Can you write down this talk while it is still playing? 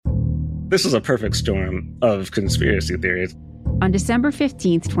This is a perfect storm of conspiracy theories. On December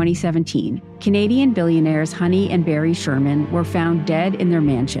 15th, 2017, Canadian billionaires Honey and Barry Sherman were found dead in their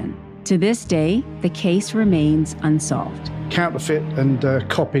mansion. To this day, the case remains unsolved. Counterfeit and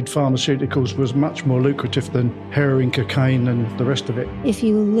copied pharmaceuticals was much more lucrative than heroin, cocaine, and the rest of it. If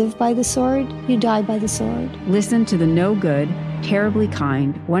you live by the sword, you die by the sword. Listen to the no good, terribly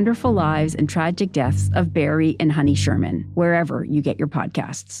kind, wonderful lives and tragic deaths of Barry and Honey Sherman, wherever you get your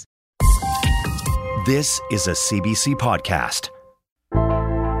podcasts. This is a CBC podcast.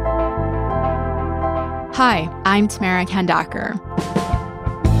 Hi, I'm Tamara Kandaker.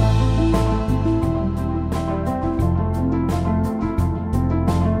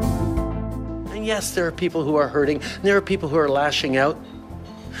 And yes, there are people who are hurting, and there are people who are lashing out.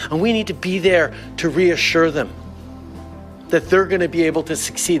 And we need to be there to reassure them that they're going to be able to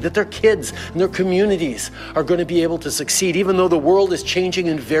succeed, that their kids and their communities are going to be able to succeed, even though the world is changing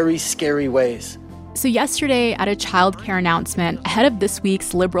in very scary ways. So yesterday, at a childcare announcement ahead of this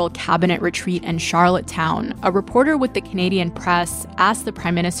week's Liberal cabinet retreat in Charlottetown, a reporter with the Canadian Press asked the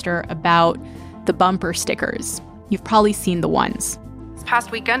Prime Minister about the bumper stickers. You've probably seen the ones. This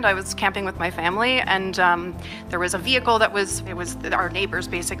past weekend, I was camping with my family, and there was a vehicle that was our neighbor's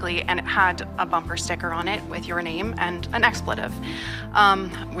basically, and it had a bumper sticker on it with your name and an expletive,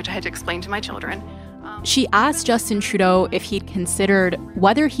 which I had to explain to my children. She asked Justin Trudeau if he'd considered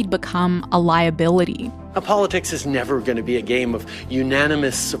whether he'd become a liability. Politics is never going to be a game of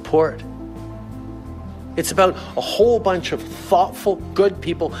unanimous support. It's about a whole bunch of thoughtful, good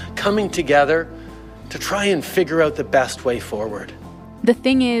people coming together to try and figure out the best way forward. The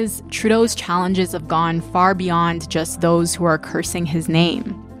thing is, Trudeau's challenges have gone far beyond just those who are cursing his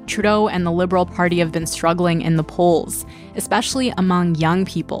name. Trudeau and the Liberal Party have been struggling in the polls, especially among young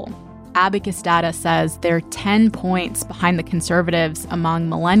people. Abacus Data says they're 10 points behind the Conservatives among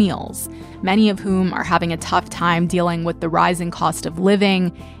millennials, many of whom are having a tough time dealing with the rising cost of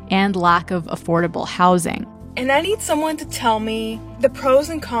living and lack of affordable housing. And I need someone to tell me the pros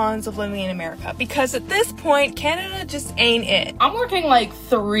and cons of living in America, because at this point, Canada just ain't it. I'm working like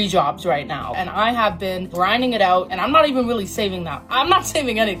 3 jobs right now, and I have been grinding it out, and I'm not even really saving that. I'm not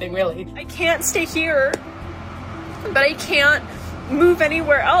saving anything, really. I can't stay here, but I can't move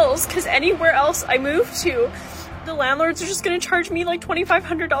anywhere else, because anywhere else I move to, the landlords are just going to charge me like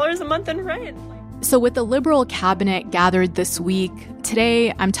 $2,500 a month in rent. So with the Liberal cabinet gathered this week,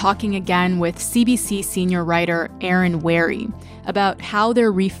 today I'm talking again with CBC senior writer Aaron Wherry about how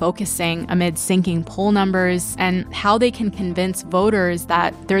they're refocusing amid sinking poll numbers and how they can convince voters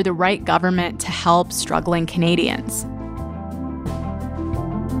that they're the right government to help struggling Canadians.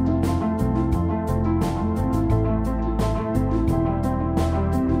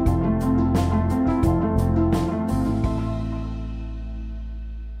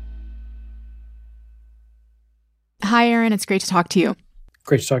 Hi, Aaron. It's great to talk to you.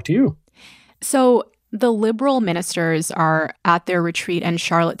 Great to talk to you. So the Liberal ministers are at their retreat in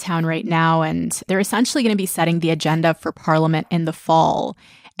Charlottetown right now, and they're essentially going to be setting the agenda for Parliament in the fall.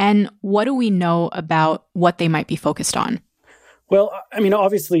 And what do we know about what they might be focused on? Well, I mean,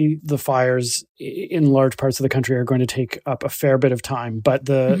 obviously the fires in large parts of the country are going to take up a fair bit of time. But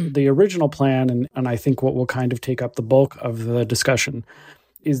the original plan, and I think what will kind of take up the bulk of the discussion,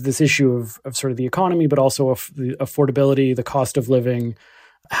 is this issue of sort of the economy, but also of the affordability, the cost of living,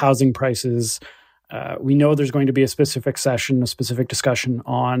 housing prices. We know there's going to be a specific session, a specific discussion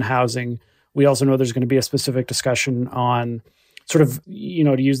on housing. We also know there's going to be a specific discussion on sort of, you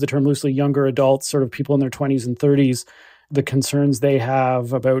know, to use the term loosely, younger adults, sort of people in their 20s and 30s, the concerns they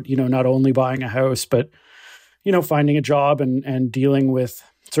have about, you know, not only buying a house, but, you know, finding a job and dealing with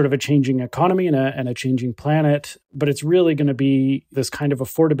sort of a changing economy and a changing planet. But it's really going to be this kind of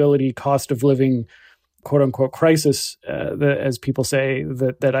affordability, cost of living, quote unquote, crisis, as people say,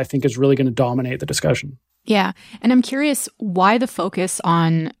 that I think is really going to dominate the discussion. Yeah. And I'm curious why the focus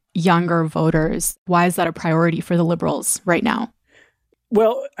on younger voters. Why is that a priority for the Liberals right now?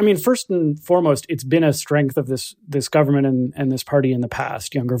 Well, I mean, first and foremost, it's been a strength of this government and this party in the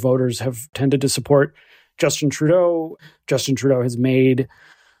past. Younger voters have tended to support Justin Trudeau. Justin Trudeau has made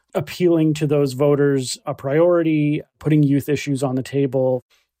appealing to those voters a priority, putting youth issues on the table,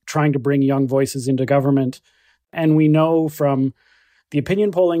 trying to bring young voices into government. And we know from the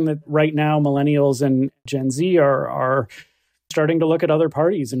opinion polling that right now millennials and Gen Z are starting to look at other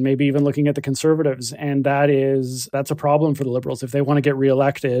parties and maybe even looking at the Conservatives. And that's a problem for the Liberals. If they want to get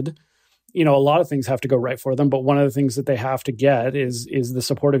reelected, you know, a lot of things have to go right for them. But one of the things that they have to get is the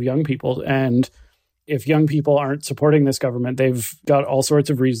support of young people. And if young people aren't supporting this government, they've got all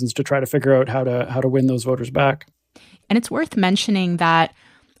sorts of reasons to try to figure out how to win those voters back. And it's worth mentioning that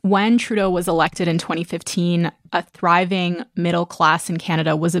When Trudeau was elected in 2015, a thriving middle class in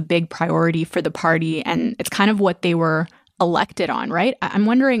Canada was a big priority for the party, and it's kind of what they were elected on, right? I'm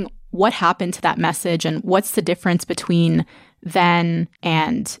wondering what happened to that message and what's the difference between then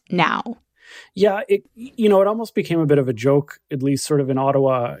and now? Yeah, it almost became a bit of a joke, at least sort of in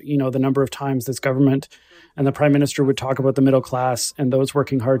Ottawa, the number of times this government and the prime minister would talk about the middle class and those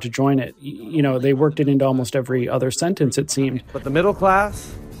working hard to join it. They worked it into almost every other sentence, it seemed. But the middle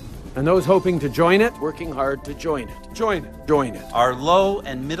class and those hoping to join it, working hard to join it. Join it. Our low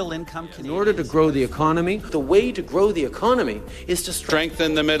and middle income Canadians. In order to grow the economy, the way to grow the economy is to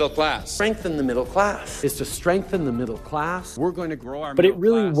strengthen the middle class. Strengthen the middle class. Is to strengthen the middle class. We're going to grow our But it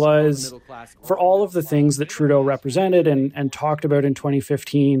really was, for all of the things that Trudeau represented and talked about in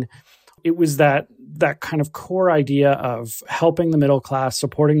 2015, it was that kind of core idea of helping the middle class,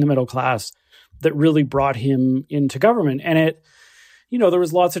 supporting the middle class, that really brought him into government. And it, there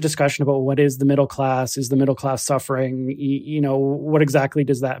was lots of discussion about what is the middle class? Is the middle class suffering? What exactly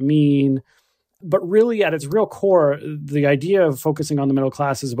does that mean? But really, at its real core, the idea of focusing on the middle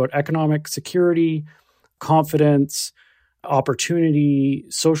class is about economic security, confidence, opportunity,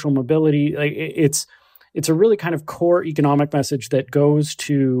 social mobility. It's a really kind of core economic message that goes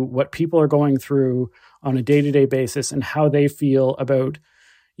to what people are going through on a day-to-day basis and how they feel about,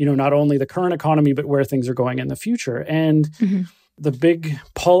 not only the current economy, but where things are going in the future. And the big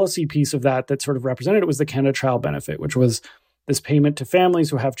policy piece of that sort of represented it was the Canada Child Benefit, which was this payment to families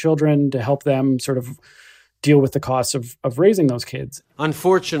who have children to help them sort of deal with the costs of raising those kids.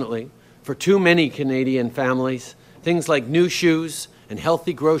 Unfortunately, for too many Canadian families, things like new shoes and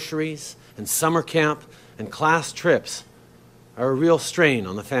healthy groceries and summer camp and class trips are a real strain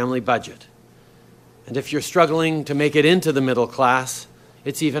on the family budget. And if you're struggling to make it into the middle class,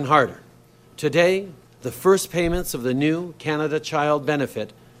 it's even harder. Today, the first payments of the new Canada Child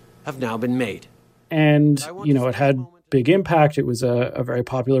Benefit have now been made. And, it had big impact. It was a very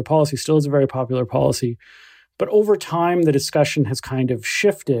popular policy, still is a very popular policy. But over time, the discussion has kind of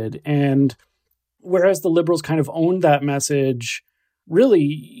shifted. And whereas the Liberals kind of owned that message, really,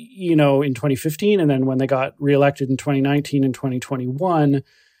 in 2015, and then when they got reelected in 2019 and 2021,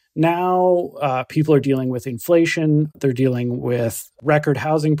 now people are dealing with inflation, they're dealing with record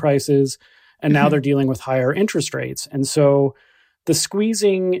housing prices, and now they're dealing with higher interest rates. And so the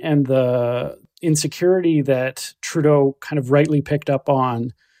squeezing and the insecurity that Trudeau kind of rightly picked up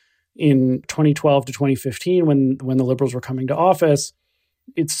on in 2012 to 2015 when the Liberals were coming to office,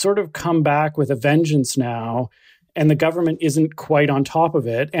 it's sort of come back with a vengeance now, and the government isn't quite on top of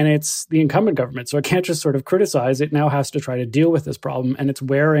it, and it's the incumbent government. So it can't just sort of criticize. It now has to try to deal with this problem, and it's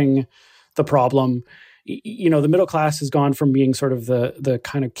wearing the problem. The middle class has gone from being sort of the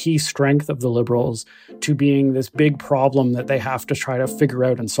kind of key strength of the Liberals to being this big problem that they have to try to figure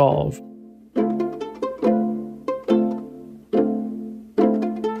out and solve.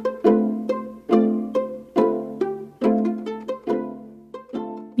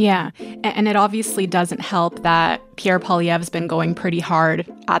 Yeah, and it obviously doesn't help that Pierre Poilievre's been going pretty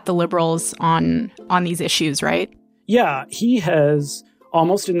hard at the Liberals on these issues, right? Yeah, he has,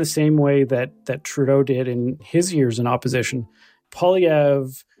 almost in the same way that Trudeau did in his years in opposition.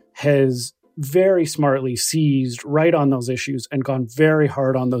 Poilievre has very smartly seized right on those issues and gone very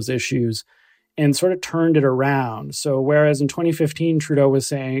hard on those issues and sort of turned it around. So whereas in 2015, Trudeau was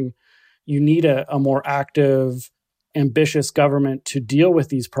saying you need a more active, ambitious government to deal with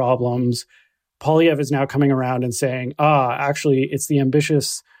these problems, Poilievre is now coming around and saying, actually, it's the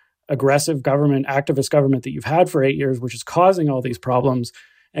ambitious, aggressive government, activist government that you've had for 8 years, which is causing all these problems.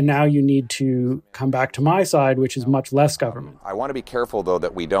 And now you need to come back to my side, which is much less government. I want to be careful, though,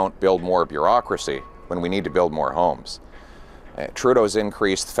 that we don't build more bureaucracy when we need to build more homes. Trudeau's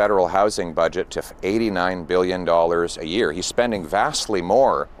increased federal housing budget to $89 billion a year. He's spending vastly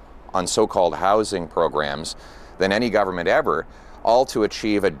more on so-called housing programs than any government ever, all to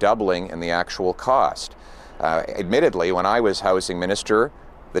achieve a doubling in the actual cost. Admittedly, when I was housing minister,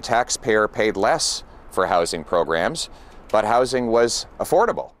 the taxpayer paid less for housing programs, but housing was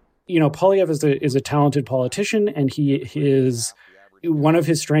affordable. Poilievre is a talented politician, and one of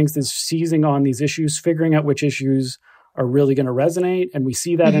his strengths is seizing on these issues, figuring out which issues are really going to resonate. And we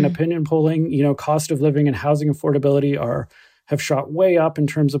see that in opinion polling. Cost of living and housing affordability have shot way up in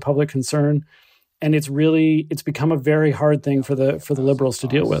terms of public concern. And it's become a very hard thing for the Liberals to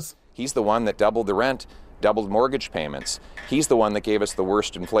deal with. He's the one that doubled the rent, doubled mortgage payments. He's the one that gave us the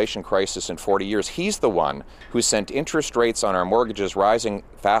worst inflation crisis in 40 years. He's the one who sent interest rates on our mortgages rising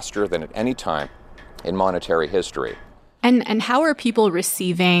faster than at any time in monetary history. And how are people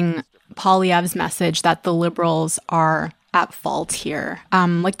receiving Poilievre's message that the Liberals are at fault here?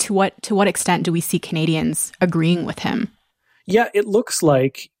 Like to what extent do we see Canadians agreeing with him? Yeah, it looks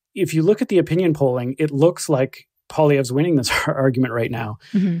like, if you look at the opinion polling, it looks like Poilievre's winning this argument right now.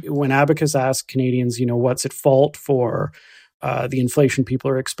 Mm-hmm. When Abacus asked Canadians, what's at fault for the inflation people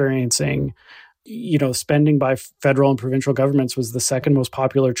are experiencing, spending by federal and provincial governments was the second most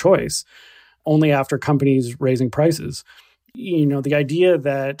popular choice, only after companies raising prices. The idea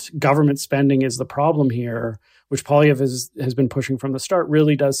that government spending is the problem here, which Poilievre has been pushing from the start,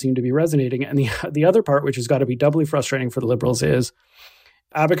 really does seem to be resonating. And the other part, which has got to be doubly frustrating for the Liberals, is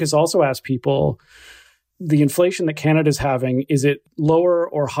Abacus also asked people, the inflation that Canada's having, is it lower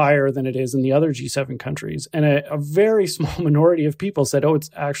or higher than it is in the other G7 countries? And a very small minority of people said, oh, it's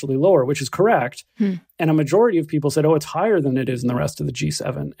actually lower, which is correct. And a majority of people said, oh, it's higher than it is in the rest of the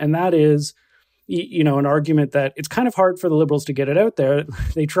G7. And that is, an argument that it's kind of hard for the Liberals to get it out there.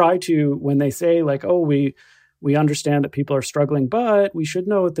 They try to, when they say like, oh, we understand that people are struggling, but we should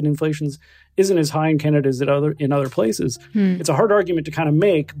note that inflation isn't as high in Canada as in other places. It's a hard argument to kind of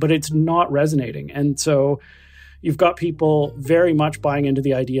make, but it's not resonating. And so you've got people very much buying into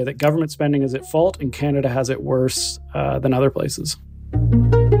the idea that government spending is at fault and Canada has it worse than other places.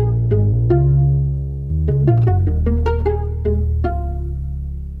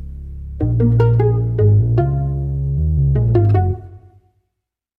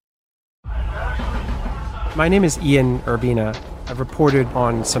 My name is Ian Urbina. I've reported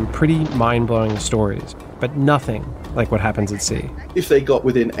on some pretty mind-blowing stories, but nothing like what happens at sea. If they got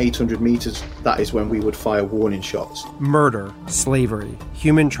within 800 meters, that is when we would fire warning shots. Murder, slavery,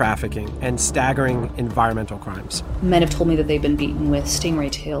 human trafficking, and staggering environmental crimes. Men have told me that they've been beaten with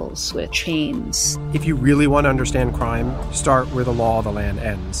stingray tails, with chains. If you really want to understand crime, start where the law of the land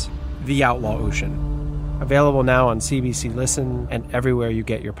ends. The Outlaw Ocean. Available now on CBC Listen and everywhere you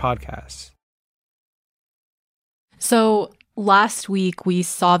get your podcasts. So last week, we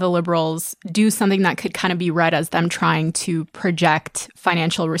saw the Liberals do something that could kind of be read as them trying to project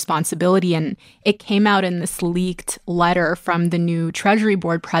financial responsibility. And it came out in this leaked letter from the new Treasury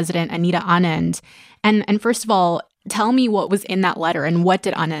Board president, Anita Anand. And first of all, tell me what was in that letter and what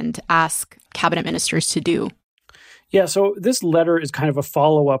did Anand ask cabinet ministers to do? Yeah, so this letter is kind of a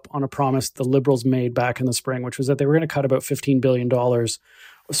follow-up on a promise the Liberals made back in the spring, which was that they were going to cut about $15 billion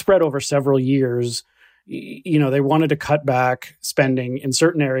spread over several years. They wanted to cut back spending in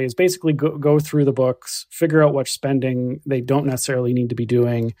certain areas, basically go through the books, figure out what spending they don't necessarily need to be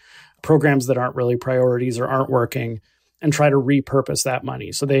doing, programs that aren't really priorities or aren't working, and try to repurpose that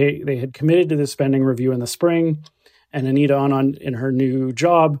money. So they had committed to this spending review in the spring, and Anita Anand, in her new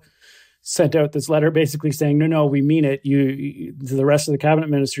job, sent out this letter basically saying, no, we mean it. The rest of the cabinet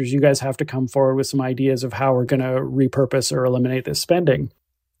ministers, you guys have to come forward with some ideas of how we're going to repurpose or eliminate this spending.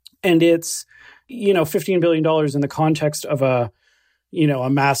 And it's, $15 billion in the context of a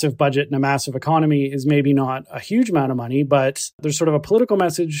massive budget and a massive economy is maybe not a huge amount of money, but there's sort of a political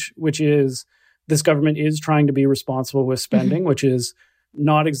message, which is this government is trying to be responsible with spending, which is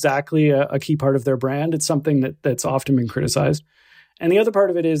not exactly a key part of their brand. It's something that's often been criticized. And the other part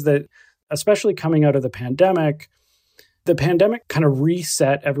of it is that, especially coming out of the pandemic kind of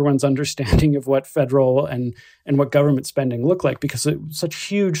reset everyone's understanding of what federal and what government spending looked like, because such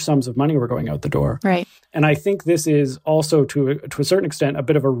huge sums of money were going out the door. Right. And I think this is also, to a certain extent, a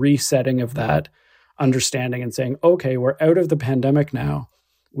bit of a resetting of that understanding and saying, okay, we're out of the pandemic now.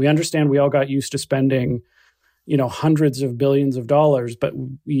 We understand we all got used to spending, hundreds of billions of dollars, but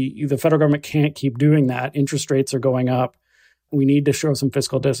the federal government can't keep doing that. Interest rates are going up. We need to show some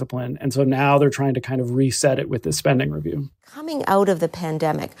fiscal discipline. And so now they're trying to kind of reset it with this spending review. Coming out of the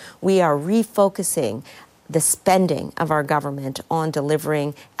pandemic, we are refocusing the spending of our government on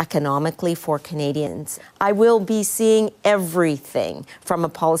delivering economically for Canadians. I will be seeing everything from a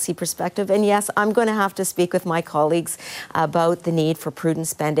policy perspective. And yes, I'm going to have to speak with my colleagues about the need for prudent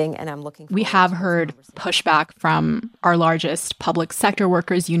spending. And I'm looking forward. We have heard pushback from our largest public sector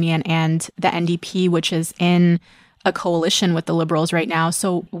workers union and the NDP, which is in a coalition with the Liberals right now.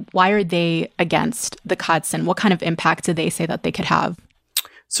 So why are they against the cuts, and what kind of impact do they say that they could have?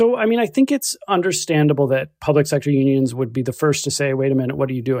 So, I think it's understandable that public sector unions would be the first to say, wait a minute, what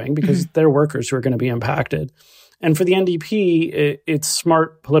are you doing? Because they're workers who are going to be impacted. And for the NDP, it's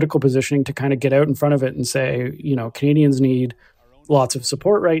smart political positioning to kind of get out in front of it and say, Canadians need lots of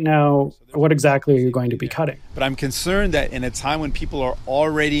support right now. What exactly are you going to be cutting? But I'm concerned that in a time when people are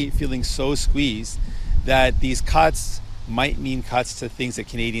already feeling so squeezed, that these cuts might mean cuts to things that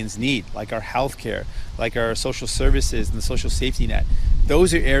Canadians need, like our healthcare, like our social services and the social safety net.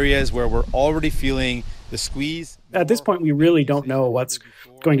 Those are areas where we're already feeling the squeeze. At this point, we really don't know what's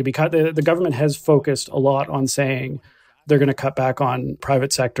going to be cut. The government has focused a lot on saying, They're going to cut back on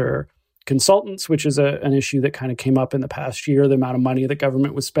private sector consultants, which is an issue that kind of came up in the past year, the amount of money that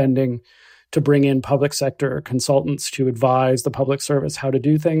government was spending to bring in public sector consultants to advise the public service how to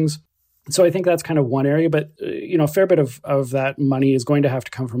do things. So I think that's kind of one area, but a fair bit of that money is going to have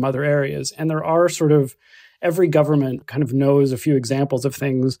to come from other areas. And there are every government kind of knows a few examples of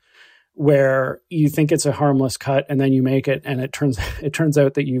things where you think it's a harmless cut and then you make it and it turns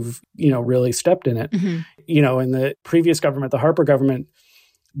out that you've, really stepped in it. Mm-hmm. In the previous government, the Harper government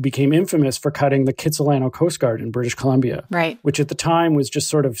became infamous for cutting the Kitsilano Coast Guard in British Columbia, right, which at the time was just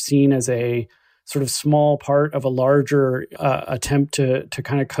sort of seen as a sort of small part of a larger attempt to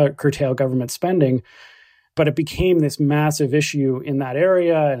kind of curtail government spending. But it became this massive issue in that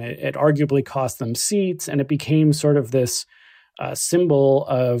area, and it arguably cost them seats, and it became sort of this symbol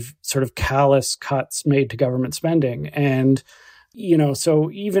of sort of callous cuts made to government spending. And,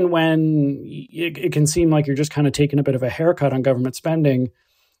 so even when it can seem like you're just kind of taking a bit of a haircut on government spending,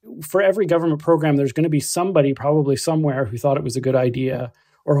 for every government program, there's going to be somebody probably somewhere who thought it was a good idea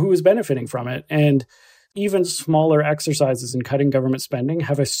or who was benefiting from it. And even smaller exercises in cutting government spending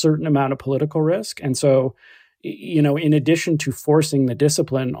have a certain amount of political risk. And so, in addition to forcing the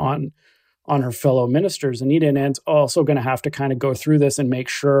discipline on her fellow ministers, Anita Annand's also going to have to kind of go through this and make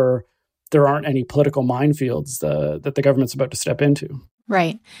sure there aren't any political minefields that the government's about to step into.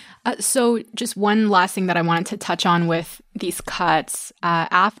 Right. So just one last thing that I wanted to touch on with these cuts.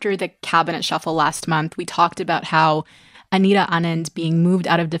 After the cabinet shuffle last month, we talked about how Anita Anand being moved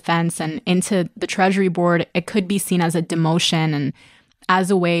out of defense and into the Treasury Board, it could be seen as a demotion and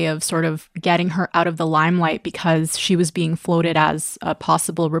as a way of sort of getting her out of the limelight because she was being floated as a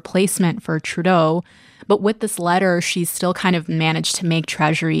possible replacement for Trudeau. But with this letter, she's still kind of managed to make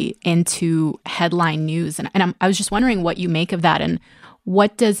Treasury into headline news. And I was just wondering what you make of that and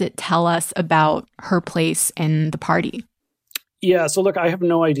what does it tell us about her place in the party? Yeah, so look, I have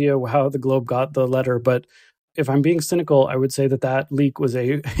no idea how the Globe got the letter, but if I'm being cynical, I would say that leak was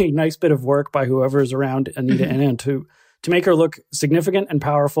a nice bit of work by whoever's around Anita Anand to make her look significant and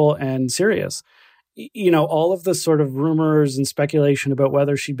powerful and serious. All of the sort of rumors and speculation about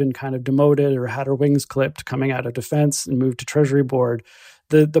whether she'd been kind of demoted or had her wings clipped coming out of defense and moved to Treasury Board,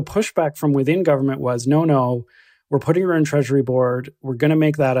 the pushback from within government was, no, we're putting her in Treasury Board. We're going to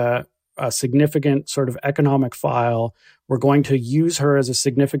make that a significant sort of economic file. We're going to use her as a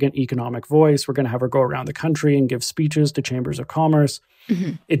significant economic voice. We're going to have her go around the country and give speeches to chambers of commerce.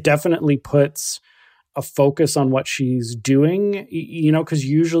 Mm-hmm. It definitely puts a focus on what she's doing, because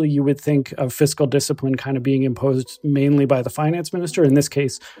usually you would think of fiscal discipline kind of being imposed mainly by the finance minister. In this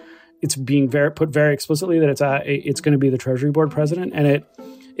case, it's being put very explicitly that it's going to be the Treasury Board president. And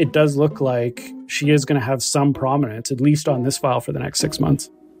it does look like she is going to have some prominence, at least on this file, for the next 6 months.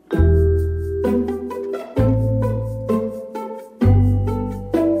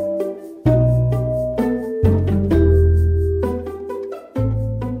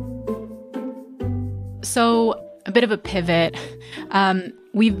 So a bit of a pivot.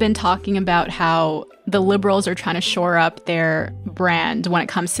 We've been talking about how the Liberals are trying to shore up their brand when it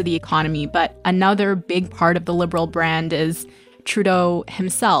comes to the economy. But another big part of the Liberal brand is Trudeau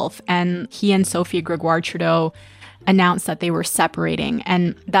himself. And he and Sophie Gregoire Trudeau announced that they were separating.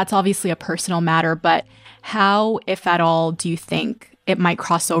 And that's obviously a personal matter. But how, if at all, do you think it might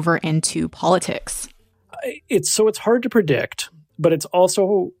cross over into politics? It's hard to predict, but it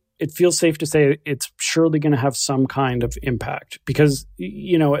feels safe to say it's surely going to have some kind of impact because,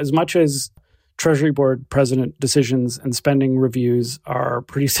 as much as Treasury Board president decisions and spending reviews are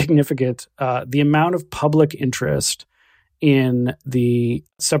pretty significant, the amount of public interest in the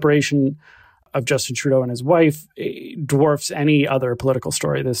separation of Justin Trudeau and his wife dwarfs any other political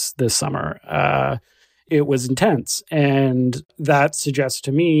story this summer. It was intense. And that suggests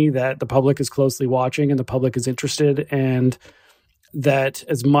to me that the public is closely watching and the public is interested, and that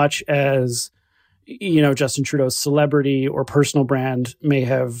as much as, Justin Trudeau's celebrity or personal brand may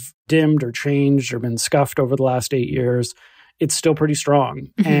have dimmed or changed or been scuffed over the last 8 years, it's still pretty strong.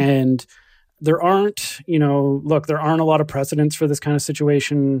 Mm-hmm. And there aren't a lot of precedents for this kind of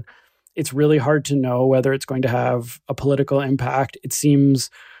situation. It's really hard to know whether it's going to have a political impact. It seems,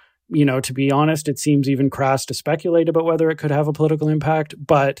 to be honest, it seems even crass to speculate about whether it could have a political impact,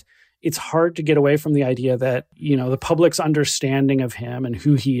 but it's hard to get away from the idea that, the public's understanding of him and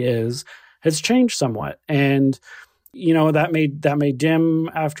who he is has changed somewhat. And, that may dim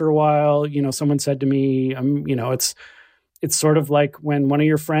after a while. Someone said to me, it's sort of like when one of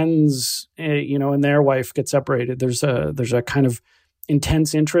your friends, and their wife gets separated, there's a kind of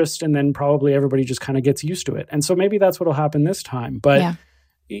intense interest, and then probably everybody just kind of gets used to it. And so maybe that's what'll happen this time. But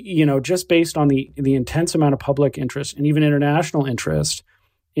just based on the intense amount of public interest and even international interest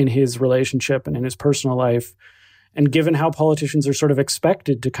in his relationship and in his personal life, and given how politicians are sort of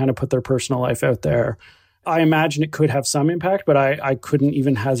expected to kind of put their personal life out there, I imagine it could have some impact, but I couldn't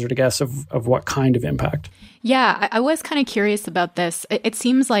even hazard a guess of what kind of impact. Yeah, I was kind of curious about this. It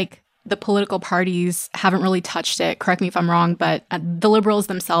seems like the political parties haven't really touched it. Correct me if I'm wrong, but the Liberals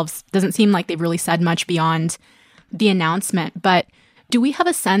themselves doesn't seem like they've really said much beyond the announcement. But do we have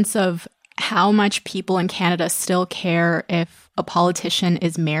a sense of how much people in Canada still care if a politician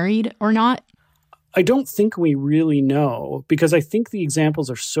is married or not? I don't think we really know, because I think the examples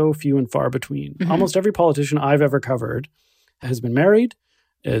are so few and far between. Mm-hmm. Almost every politician I've ever covered has been married,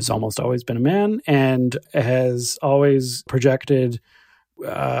 has almost always been a man, and has always projected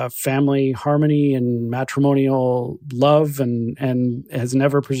family harmony and matrimonial love, and has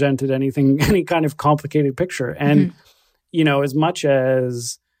never presented any kind of complicated picture. And, as much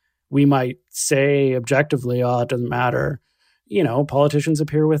as we might say objectively, it doesn't matter, politicians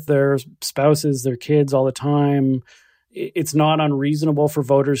appear with their spouses, their kids all the time. It's not unreasonable for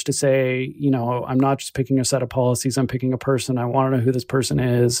voters to say, I'm not just picking a set of policies, I'm picking a person. I want to know who this person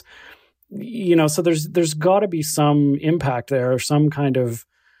is. So there's got to be some impact there, some kind of,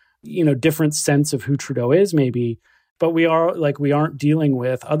 different sense of who Trudeau is maybe. But we aren't dealing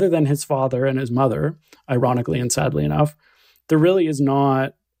with, other than his father and his mother, ironically and sadly enough, there really is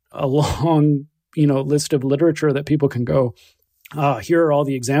not a long, list of literature that people can go, here are all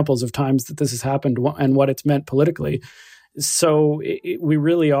the examples of times that this has happened and what it's meant politically. So we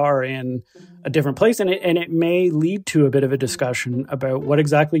really are in a different place, and it may lead to a bit of a discussion about what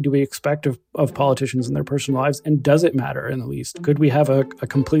exactly do we expect of politicians in their personal lives, and does it matter in the least? Could we have a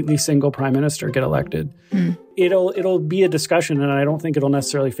completely single prime minister get elected? It'll be a discussion, and I don't think it'll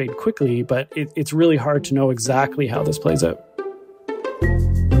necessarily fade quickly, but it's really hard to know exactly how this plays out.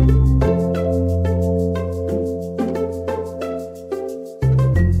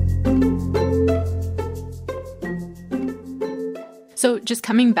 So just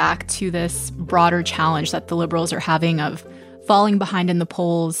coming back to this broader challenge that the Liberals are having of falling behind in the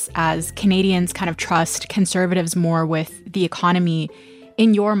polls as Canadians kind of trust Conservatives more with the economy,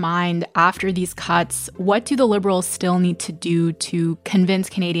 in your mind, after these cuts, what do the Liberals still need to do to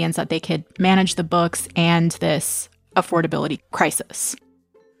convince Canadians that they could manage the books and this affordability crisis?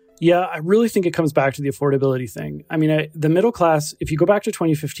 Yeah, I really think it comes back to the affordability thing. I mean, the middle class, if you go back to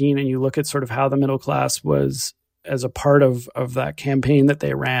 2015 and you look at sort of how the middle class was as a part of that campaign that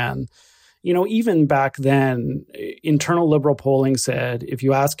they ran, even back then, internal Liberal polling said, if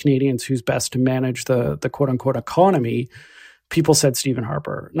you ask Canadians who's best to manage the quote-unquote economy, people said Stephen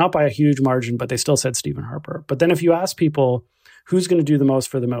Harper. Not by a huge margin, but they still said Stephen Harper. But then if you ask people who's going to do the most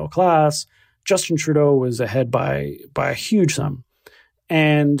for the middle class, Justin Trudeau was ahead by a huge sum.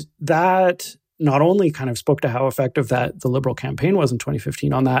 And that not only kind of spoke to how effective that the Liberal campaign was in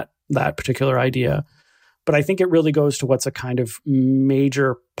 2015 on that particular idea, but I think it really goes to what's a kind of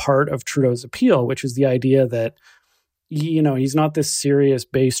major part of Trudeau's appeal, which is the idea that, he's not this serious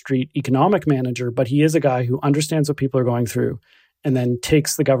Bay Street economic manager, but he is a guy who understands what people are going through and then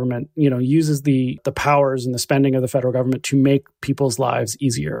takes the government, uses the powers and the spending of the federal government to make people's lives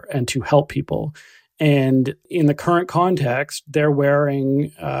easier and to help people. And in the current context, they're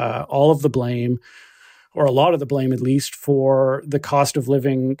wearing all of the blame, or a lot of the blame at least, for the cost of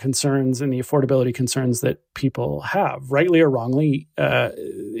living concerns and the affordability concerns that people have. Rightly or wrongly,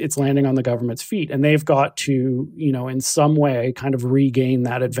 it's landing on the government's feet. And they've got to, in some way kind of regain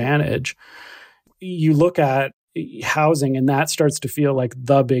that advantage. You look at housing, and that starts to feel like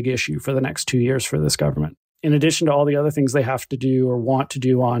the big issue for the next 2 years for this government. In addition to all the other things they have to do or want to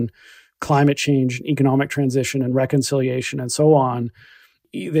do on climate change, economic transition, and reconciliation, and so on,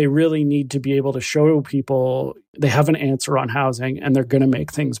 they really need to be able to show people they have an answer on housing and they're going to make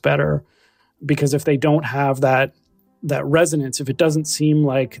things better. Because if they don't have that resonance, if it doesn't seem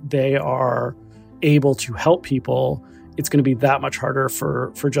like they are able to help people, it's going to be that much harder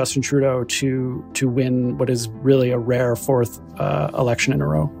for Justin Trudeau to win what is really a rare fourth election in a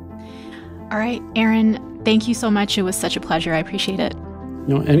row. All right, Aaron, thank you so much. It was such a pleasure. I appreciate it.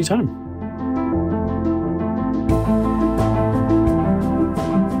 Anytime.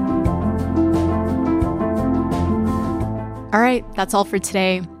 All right, that's all for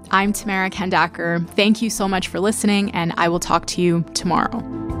today. I'm Tamara Kandaker. Thank you so much for listening, and I will talk to you tomorrow.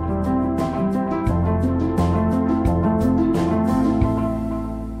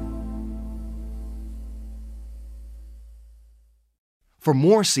 For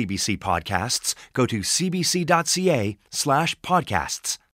more CBC podcasts, go to cbc.ca/podcasts.